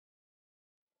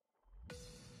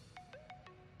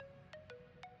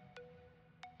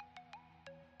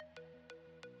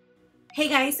Hey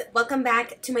guys, welcome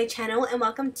back to my channel and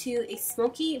welcome to a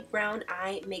smoky brown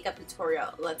eye makeup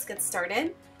tutorial. Let's get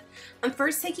started. I'm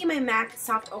first taking my MAC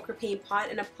Soft Ochre Paint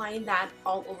Pot and applying that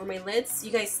all over my lids.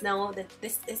 You guys know that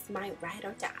this is my ride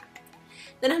or die.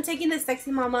 Then I'm taking the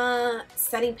Sexy Mama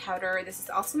setting powder. This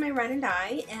is also my ride and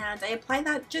die, and I apply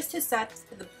that just to set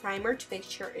the primer to make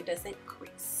sure it doesn't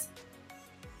crease.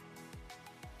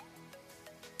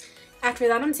 After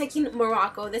that, I'm taking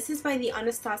Morocco. This is by the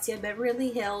Anastasia Beverly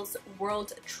Hills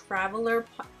World Traveler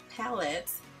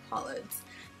Palette,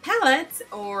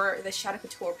 or the Shadow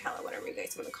Couture Palette, whatever you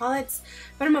guys want to call it.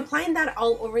 But I'm applying that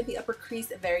all over the upper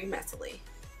crease very messily.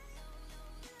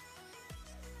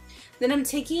 Then I'm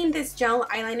taking this gel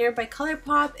eyeliner by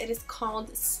ColourPop. It is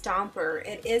called Stomper.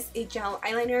 It is a gel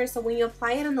eyeliner, so when you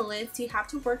apply it on the lids, you have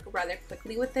to work rather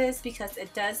quickly with this because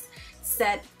it does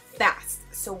set fast.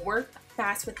 So work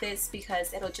fast with this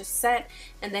because it'll just set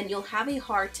and then you'll have a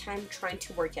hard time trying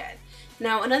to work it.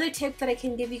 Now, another tip that I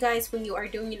can give you guys when you are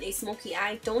doing a smoky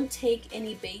eye, don't take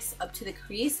any base up to the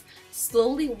crease.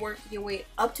 Slowly work your way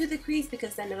up to the crease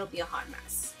because then it'll be a hot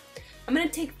mess. I'm going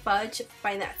to take Fudge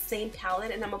by that same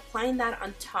palette and I'm applying that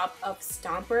on top of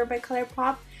Stomper by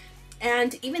ColourPop.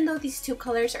 And even though these two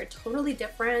colors are totally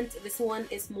different, this one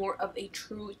is more of a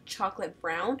true chocolate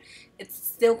brown, it's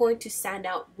still going to stand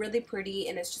out really pretty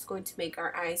and it's just going to make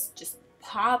our eyes just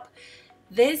pop.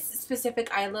 This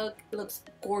specific eye look looks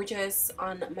gorgeous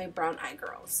on my brown eye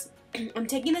girls. I'm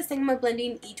taking the Sigma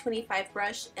Blending E25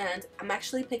 brush and I'm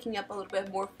actually picking up a little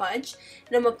bit more fudge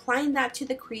and I'm applying that to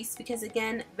the crease because,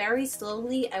 again, very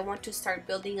slowly I want to start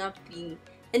building up the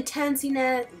intense and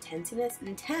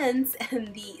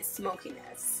the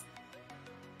smokiness.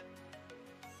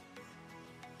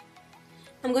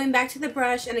 I'm going back to the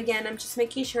brush and again I'm just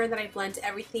making sure that I blend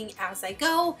everything as I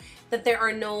go, that there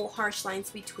are no harsh lines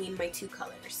between my two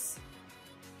colors.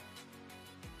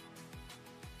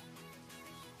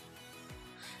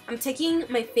 I'm taking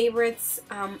my favorites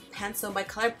pencil by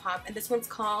ColourPop, and this one's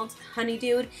called Honey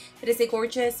Dude. It is a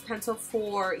gorgeous pencil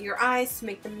for your eyes to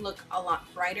make them look a lot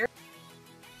brighter.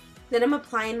 Then I'm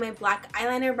applying my black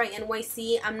eyeliner by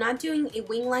NYC. I'm not doing a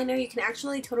wing liner. You can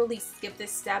actually totally skip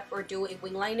this step or do a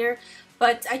wing liner,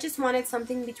 but I just wanted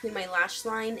something between my lash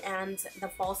line and the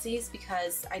falsies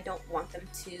because I don't want them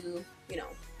to, you know,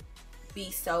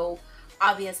 be so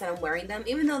obvious that I'm wearing them,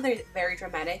 even though they're very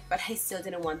dramatic, but I still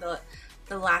didn't want the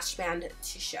lash band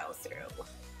to show through.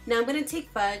 Now I'm going to take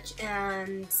Fudge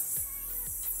and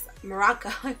Morocco,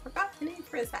 I forgot the name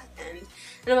for a second,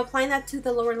 and I'm applying that to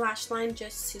the lower lash line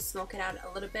just to smoke it out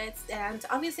a little bit. And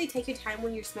obviously take your time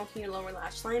when you're smoking your lower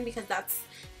lash line because that's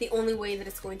the only way that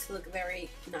it's going to look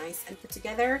very nice and put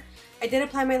together. I did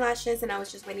apply my lashes and I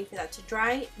was just waiting for that to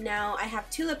dry. Now I have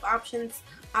two lip options.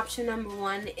 Option number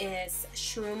one is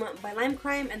Shroom by Lime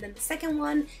Crime, and then the second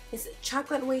one is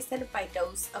Chocolate Wasted by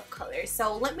Dose of Color.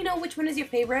 So let me know which one is your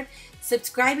favorite.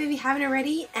 Subscribe if you haven't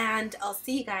already, and I'll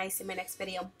see you guys in my next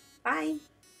video. Bye!